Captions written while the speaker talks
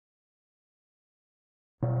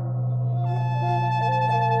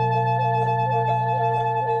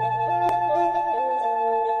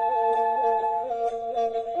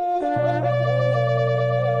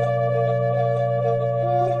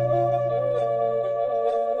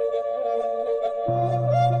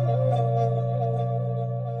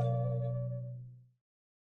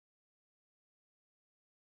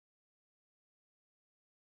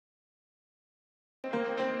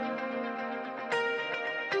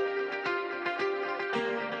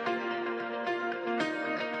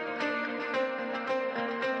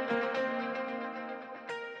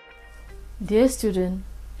Dear student,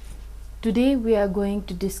 today we are going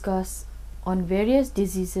to discuss on various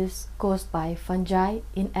diseases caused by fungi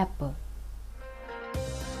in apple.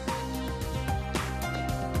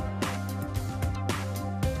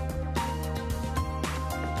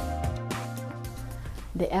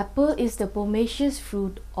 The apple is the pomaceous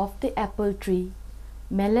fruit of the apple tree,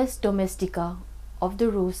 Meles domestica of the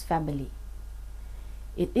rose family.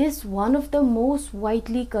 It is one of the most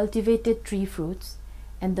widely cultivated tree fruits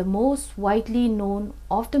and the most widely known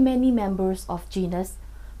of the many members of genus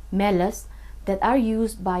Meles that are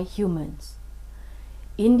used by humans.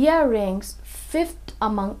 India ranks 5th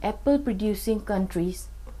among apple-producing countries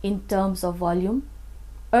in terms of volume.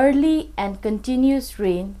 Early and continuous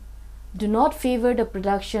rain do not favor the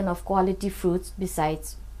production of quality fruits,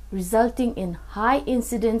 besides resulting in high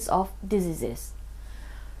incidence of diseases.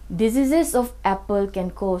 Diseases of apple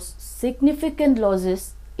can cause significant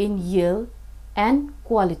losses in yield and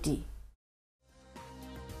quality.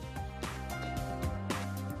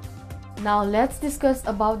 Now let's discuss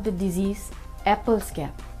about the disease apple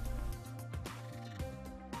scab.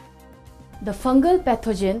 The fungal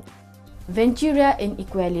pathogen Venturaria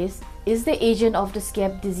inequalis is the agent of the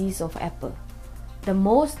scab disease of apple, the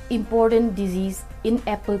most important disease in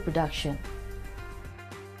apple production.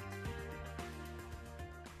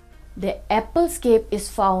 The apple scab is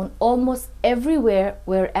found almost everywhere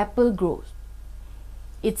where apple grows.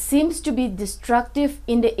 It seems to be destructive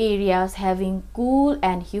in the areas having cool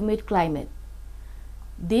and humid climate.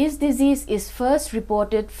 This disease is first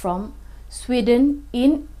reported from Sweden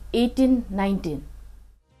in 1819.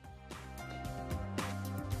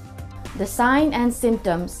 The signs and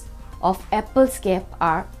symptoms of apple scab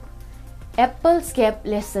are: apple scab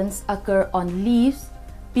lesions occur on leaves,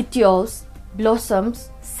 petioles,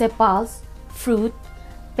 blossoms, sepals, fruit,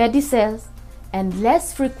 pedicels, and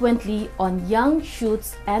less frequently on young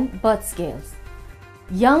shoots and bud scales.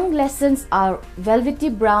 Young lesions are velvety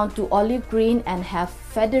brown to olive green and have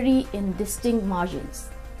feathery indistinct margins.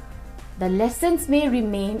 The lesions may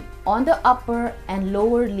remain on the upper and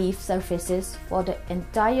lower leaf surfaces for the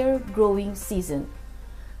entire growing season.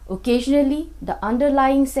 Occasionally, the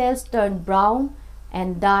underlying cells turn brown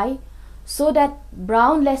and die so that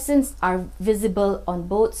brown lesions are visible on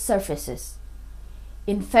both surfaces.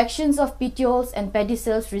 Infections of petioles and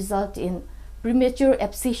pedicels result in premature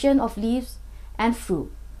abscission of leaves and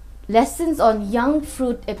fruit. Lesions on young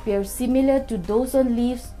fruit appear similar to those on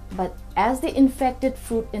leaves, but as the infected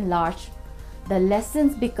fruit enlarge, the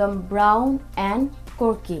lesions become brown and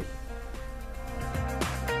corky.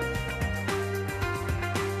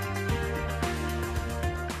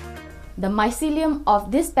 The mycelium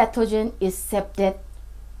of this pathogen is septate,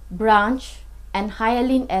 branch, and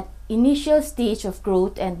hyaline at initial stage of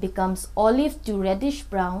growth and becomes olive to reddish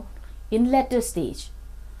brown in later stage.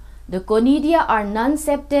 The conidia are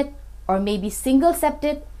non-septate or maybe single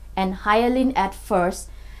septate and hyaline at first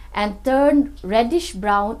and turn reddish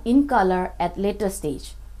brown in color at later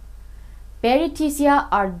stage. Perithecia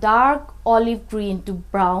are dark olive green to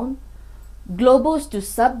brown, globose to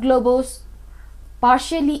subglobose,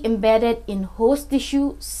 partially embedded in host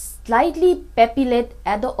tissue, slightly papillate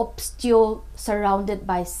at the obstule surrounded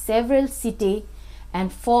by several setae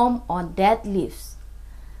and form on dead leaves.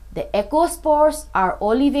 The echospores are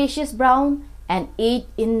olivaceous brown and 8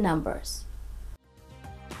 in numbers.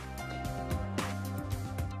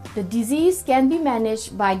 The disease can be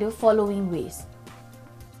managed by the following ways: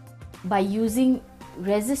 by using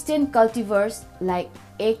resistant cultivars like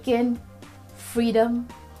Aiken, Freedom,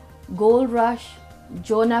 Gold Rush,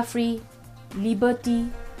 Jonah Free, Liberty,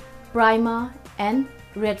 Prima, and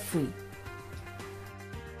Red Free.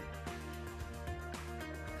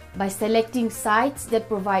 By selecting sites that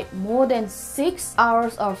provide more than 6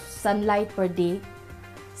 hours of sunlight per day,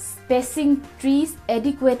 spacing trees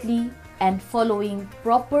adequately, and following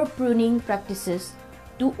proper pruning practices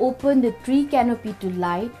to open the tree canopy to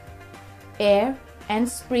light, air, and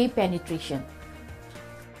spray penetration.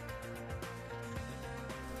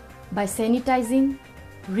 By sanitizing,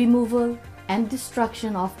 removal, and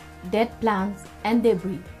destruction of dead plants and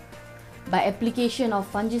debris. By application of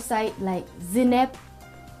fungicide like Zineb,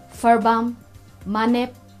 Furbam,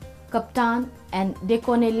 Manep, Captan, and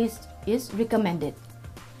Deconylist is recommended.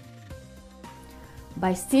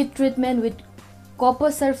 By seed treatment with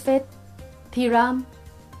copper sulfate, Thiram,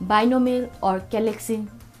 Binomil, or Calexin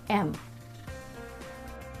M.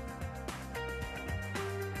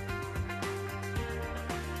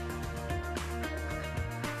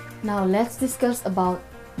 Now let's discuss about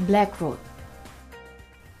black rot.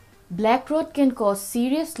 Black rot can cause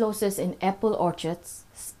serious losses in apple orchards,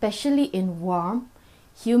 especially in warm,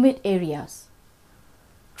 humid areas.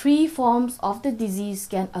 Three forms of the disease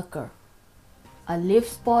can occur: a leaf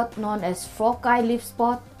spot known as frog eye leaf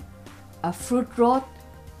spot, a fruit rot,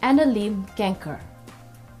 and a limb canker.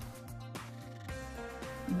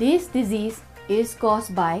 This disease is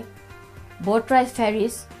caused by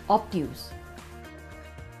Botrytis obtuse.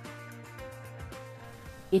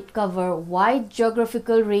 It covers a wide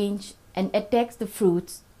geographical range and attacks the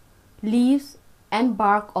fruits, leaves, and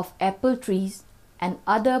bark of apple trees and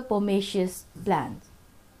other pomaceous plants.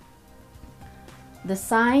 The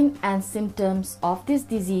signs and symptoms of this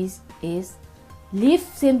disease is: leaf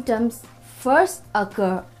symptoms first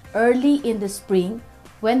occur early in the spring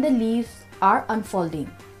when the leaves are unfolding.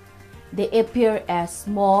 They appear as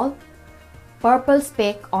small purple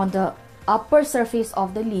specks on the upper surface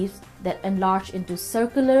of the leaves that enlarge into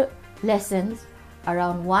circular lessons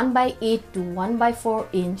around 1/8 to 1/4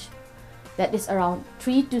 inch, that is around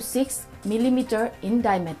 3 to 6 millimeter in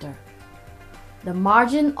diameter. The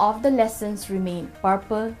margin of the lessons remain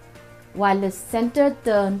purple while the center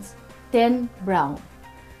turns tan brown.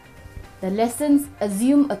 The lessons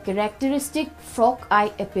assume a characteristic frog eye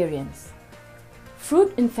appearance. Fruit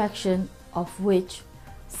infection, of which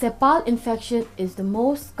sepal infection is the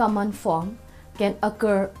most common form, can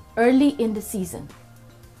occur early in the season.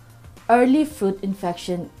 Early fruit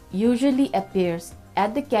infection usually appears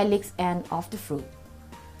at the calyx end of the fruit.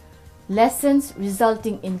 Lessons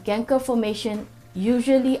resulting in canker formation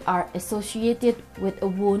usually are associated with a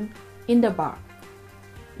wound in the bark.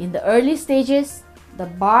 In the early stages, the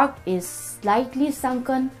bark is slightly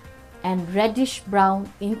sunken and reddish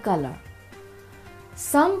brown in color.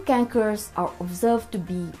 Some cankers are observed to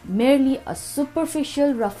be merely a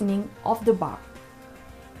superficial roughening of the bark.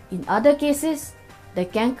 In other cases, the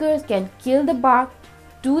canker can kill the bark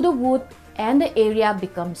to the wood and the area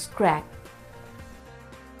becomes cracked.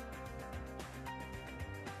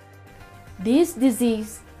 This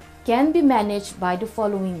disease can be managed by the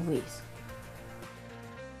following ways: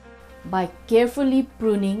 by carefully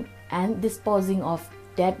pruning and disposing of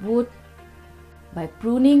dead wood, by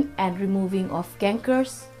pruning and removing of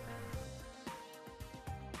cankers,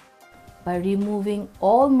 by removing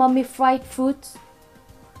all mummified fruits,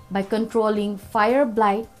 by controlling fire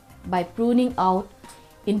blight, by pruning out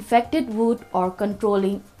infected wood or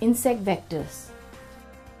controlling insect vectors,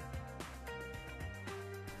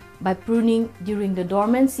 by pruning during the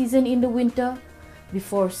dormant season in the winter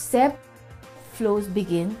before sap flows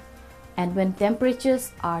begin and when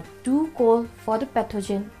temperatures are too cold for the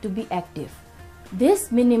pathogen to be active.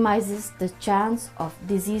 This minimizes the chance of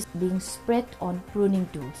disease being spread on pruning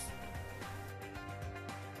tools.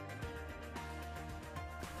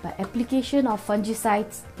 By application of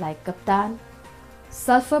fungicides like Dohc&Tm,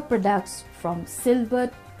 sulfur products from silver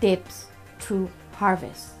tips through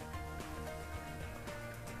harvest.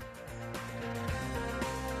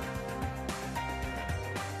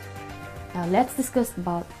 Now let's discuss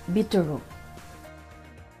about bitter rot.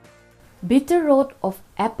 Bitter rot of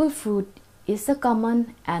apple fruit is a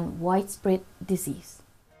common and widespread disease.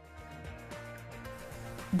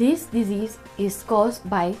 This disease is caused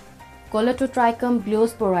by Colletotrichum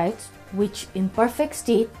gliosporides, which in perfect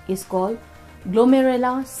state is called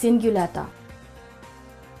Glomerella cingulata.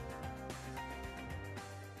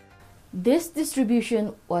 This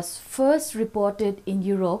distribution was first reported in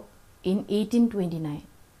Europe in 1829.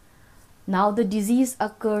 Now the disease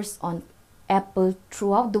occurs on apple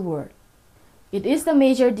throughout the world. It is the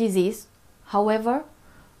major disease, however,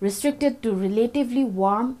 restricted to relatively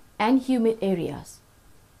warm and humid areas.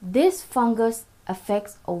 This fungus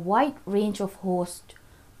affects a wide range of hosts,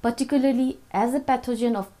 particularly as a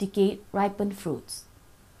pathogen of decayed ripened fruits.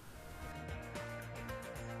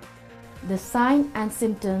 The signs and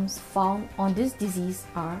symptoms found on this disease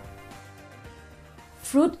are: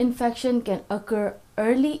 fruit infection can occur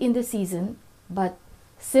early in the season, but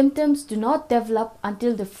symptoms do not develop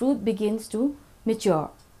until the fruit begins to mature.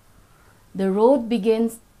 The rot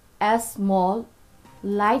begins as small,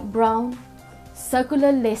 light brown,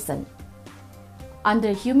 circular lesion.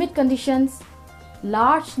 Under humid conditions,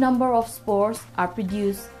 large number of spores are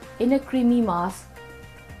produced in a creamy mass,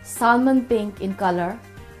 salmon pink in color,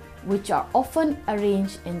 which are often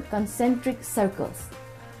arranged in concentric circles.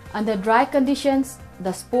 Under dry conditions,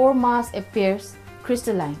 the spore mass appears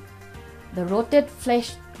crystalline. The rotted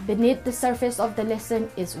flesh beneath the surface of the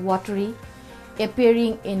lesion is watery,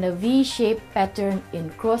 appearing in a V-shaped pattern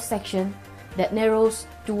in cross-section that narrows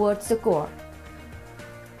towards the core.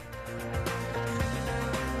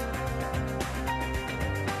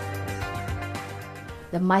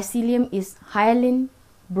 The mycelium is hyaline,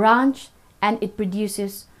 branched, and it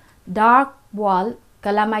produces dark wall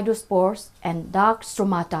chlamydospores and dark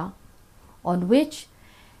stromata, on which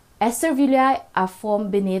Acervuli are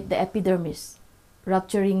formed beneath the epidermis,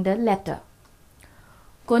 rupturing the latter.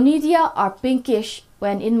 Conidia are pinkish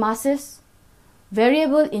when in masses,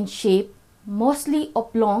 variable in shape, mostly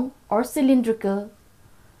oblong or cylindrical,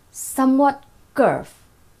 somewhat curved.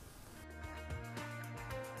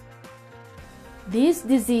 This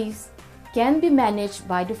disease can be managed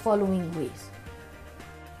by the following ways.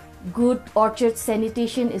 Good orchard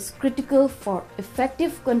sanitation is critical for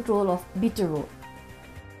effective control of bitter rot.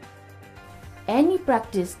 Any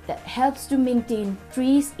practice that helps to maintain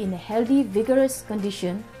trees in a healthy, vigorous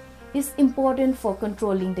condition is important for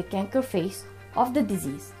controlling the canker phase of the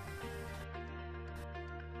disease.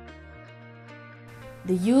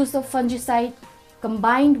 The use of fungicide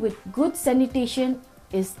combined with good sanitation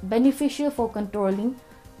is beneficial for controlling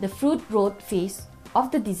the fruit rot phase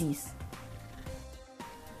of the disease.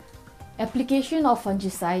 Application of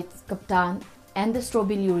fungicides, Captan and the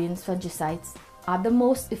strobilurins fungicides are the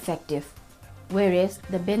most effective, whereas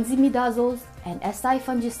the benzimidazoles and SI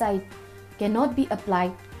fungicide cannot be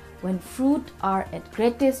applied when fruit are at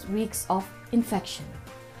greatest risks of infection.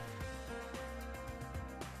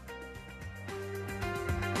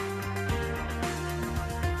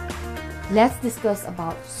 Let's discuss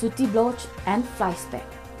about sooty blotch and fly speck.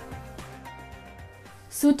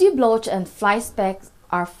 Sooty blotch and fly specks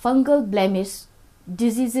are fungal blemish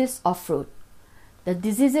diseases of fruit. The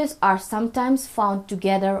diseases are sometimes found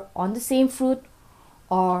together on the same fruit,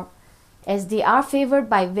 or as they are favored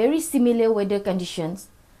by very similar weather conditions,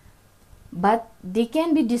 but they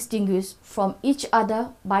can be distinguished from each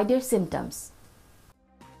other by their symptoms.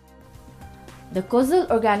 The causal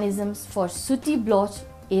organisms for sooty blotch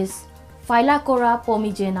is Phylacora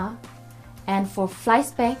pomigena, and for fly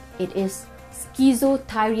speck it is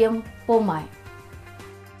Schizotherium pomei.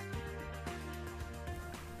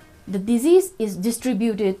 The disease is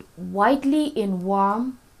distributed widely in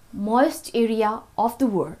warm, moist area of the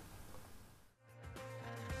world.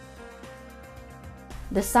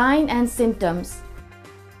 The sign and symptoms: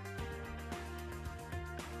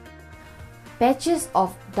 patches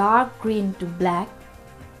of dark green to black,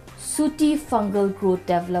 sooty fungal growth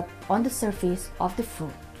develop on the surface of the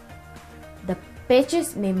fruit. The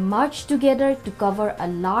patches may merge together to cover a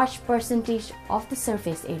large percentage of the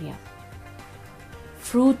surface area.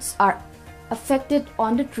 Fruits are affected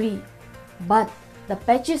on the tree, but the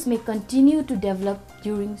patches may continue to develop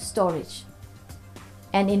during storage.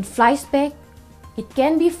 And in fly speck, it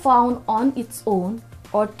can be found on its own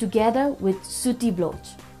or together with sooty blotch.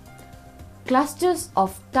 Clusters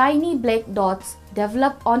of tiny black dots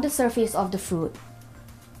develop on the surface of the fruit.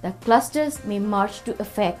 The clusters may merge to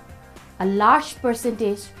affect a large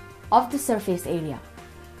percentage of the surface area.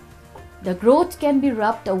 The growth can be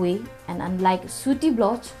rubbed away, and unlike sooty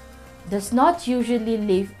blotch, does not usually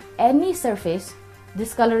leave any surface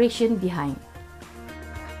discoloration behind.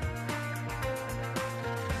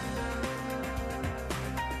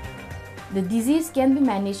 The disease can be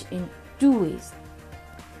managed in two ways: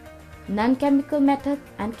 non-chemical method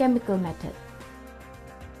and chemical method.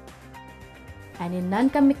 And in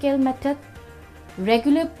non-chemical method,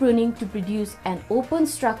 regular pruning to produce an open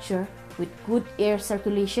structure with good air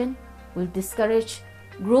circulation will discourage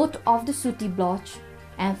growth of the sooty blotch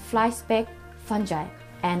and fly speck fungi,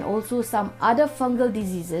 and also some other fungal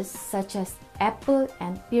diseases such as apple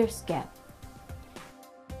and pear scab.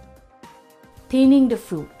 Thinning the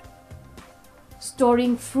fruit.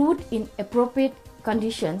 Storing fruit in appropriate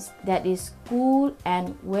conditions, that is cool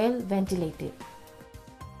and well ventilated.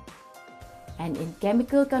 And in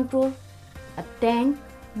chemical control, a tank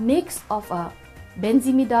mix of a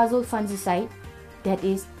benzimidazole fungicide, that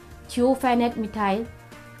is thiophanate methyl,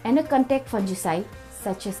 and a contact fungicide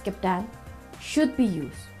such as Captan should be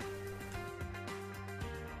used.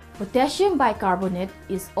 Potassium bicarbonate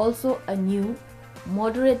is also a new,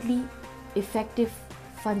 moderately effective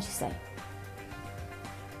fungicide.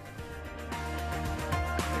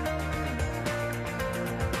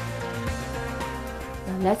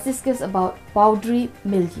 Now let's discuss about powdery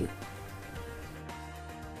mildew.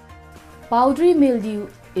 Powdery mildew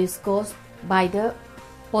is caused by the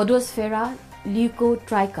Podosphaera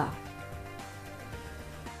leucotricha.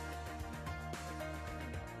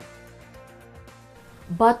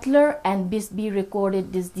 Butler and Bisbee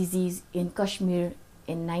recorded this disease in Kashmir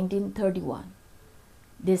in 1931.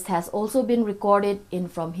 This has also been recorded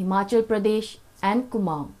from Himachal Pradesh and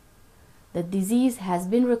Kumaon. The disease has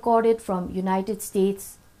been recorded from United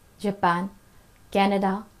States, Japan,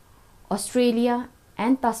 Canada, Australia,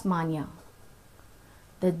 and Tasmania.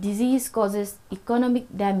 The disease causes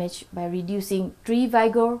economic damage by reducing tree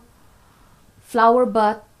vigor, flower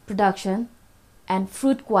bud production, and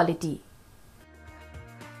fruit quality.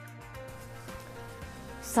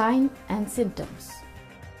 Sign and symptoms.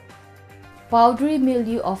 Powdery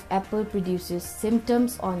mildew of apple produces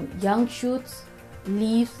symptoms on young shoots,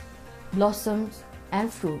 leaves, blossoms,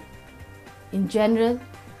 and fruit. In general,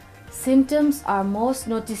 symptoms are most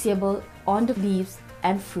noticeable on the leaves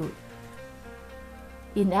and fruit.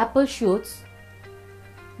 In apple shoots,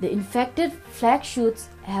 the infected flag shoots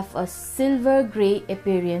have a silver-gray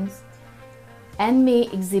appearance and may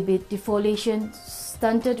exhibit defoliation,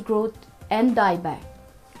 stunted growth, and dieback.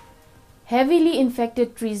 Heavily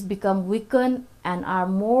infected trees become weakened and are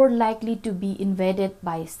more likely to be invaded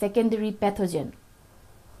by secondary pathogen.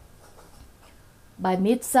 By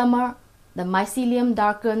midsummer, the mycelium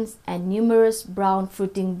darkens and numerous brown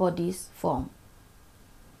fruiting bodies form.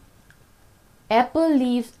 Apple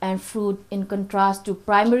leaves and fruit, in contrast to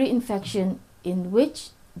primary infection in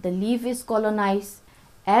which the leaf is colonized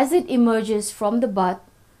as it emerges from the bud,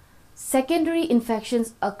 secondary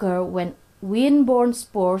infections occur when wind-borne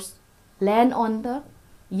spores land on the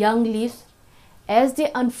young leaves as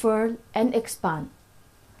they unfurl and expand.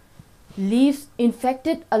 Leaves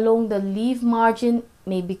infected along the leaf margin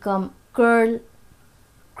may become curled,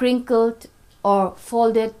 crinkled, or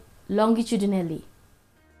folded longitudinally.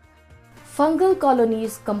 Fungal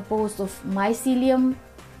colonies composed of mycelium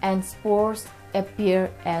and spores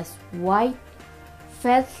appear as white,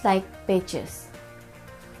 felt-like patches.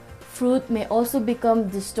 Fruit may also become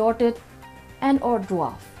distorted and/or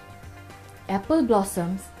dwarf. Apple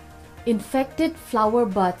blossoms, infected flower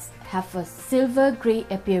buds have a silver-gray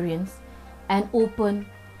appearance and open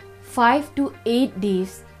 5 to 8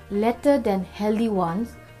 days later than healthy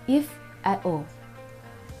ones, if at all.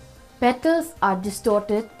 Petals are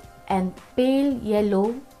distorted and pale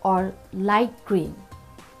yellow or light green.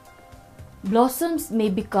 Blossoms may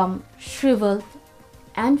become shriveled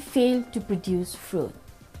and fail to produce fruit.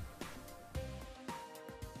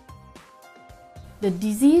 The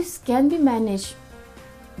disease can be managed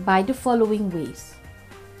by the following ways: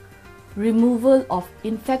 removal of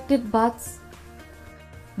infected buds,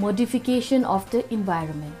 modification of the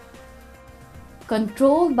environment,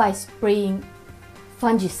 control by spraying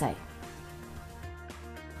fungicide.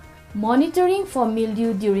 Monitoring for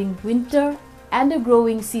mildew during winter and the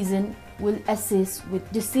growing season will assist with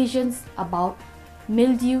decisions about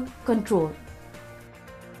mildew control.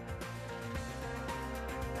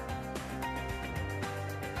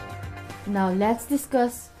 Now let's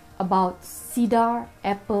discuss about cedar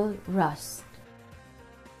apple rust.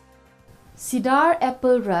 Cedar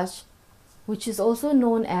apple rust, which is also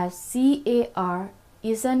known as CAR,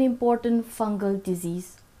 is an important fungal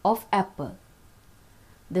disease of apple.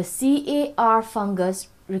 The CAR fungus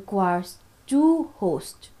requires two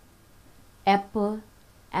hosts, apple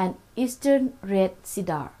and eastern red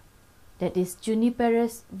cedar, that is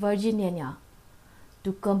Juniperus virginiana,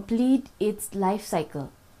 to complete its life cycle.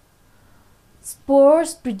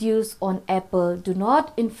 Spores produced on apple do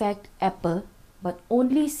not infect apple but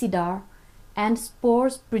only cedar, and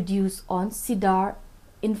spores produced on cedar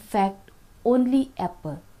infect only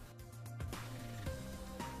apple.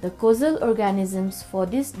 The causal organisms for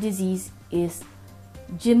this disease is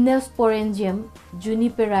Gymnosporangium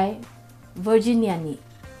juniperi virginiani.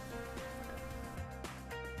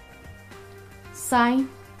 Sign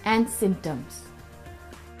and symptoms.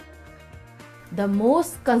 The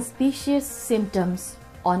most conspicuous symptoms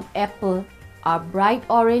on apple are bright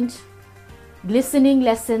orange, glistening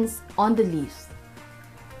lessons on the leaves.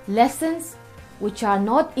 Lessons which are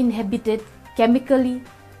not inhibited chemically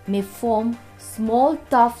may form small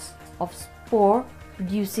tufts of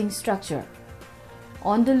spore-producing structure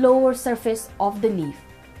on the lower surface of the leaf.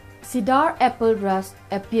 Cedar apple rust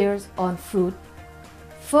appears on fruit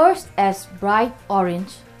first as bright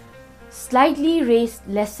orange, slightly raised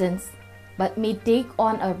lessons, but may take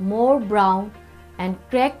on a more brown and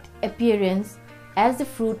cracked appearance as the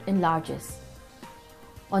fruit enlarges.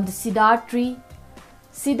 On the cedar tree,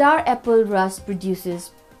 cedar apple rust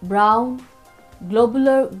produces brown,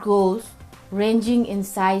 globular galls ranging in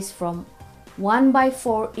size from 1 by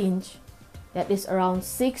 4 inch, that is around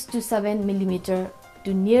 6 to 7 millimeter,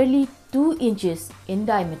 to nearly 2 inches in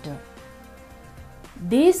diameter.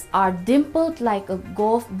 These are dimpled like a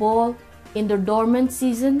golf ball in the dormant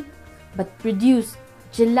season, but produce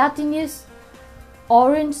gelatinous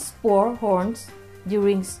orange spore horns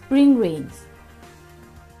during spring rains.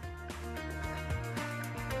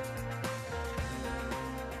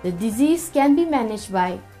 The disease can be managed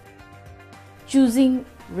by choosing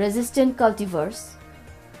resistant cultivars,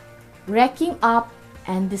 racking up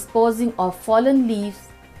and disposing of fallen leaves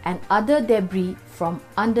and other debris from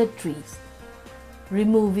under trees,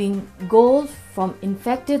 removing galls from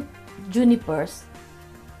infected junipers,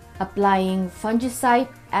 applying fungicide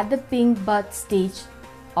at the pink bud stage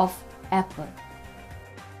of apple.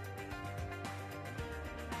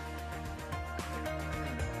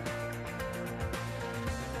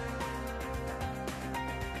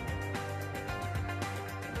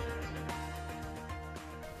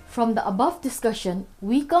 From the above discussion,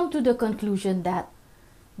 we come to the conclusion that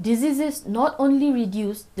diseases not only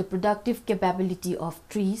reduce the productive capability of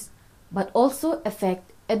trees but also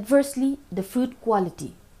affect adversely the fruit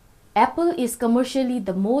quality. Apple is commercially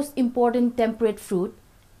the most important temperate fruit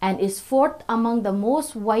and is fourth among the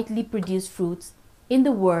most widely produced fruits in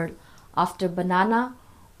the world after banana,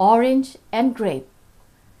 orange, and grape.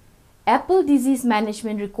 Apple disease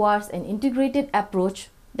management requires an integrated approach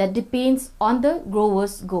that depends on the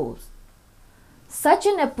grower's goals. Such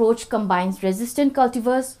an approach combines resistant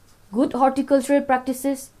cultivars, good horticultural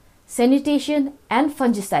practices, sanitation, and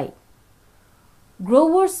fungicide.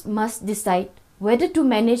 Growers must decide whether to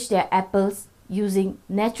manage their apples using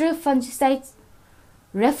natural fungicides,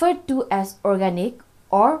 referred to as organic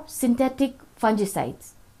or synthetic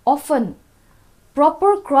fungicides. Often,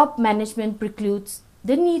 proper crop management precludes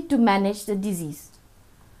the need to manage the disease.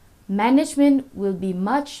 Management will be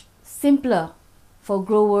much simpler for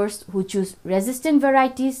growers who choose resistant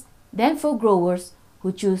varieties than for growers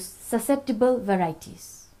who choose susceptible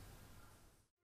varieties.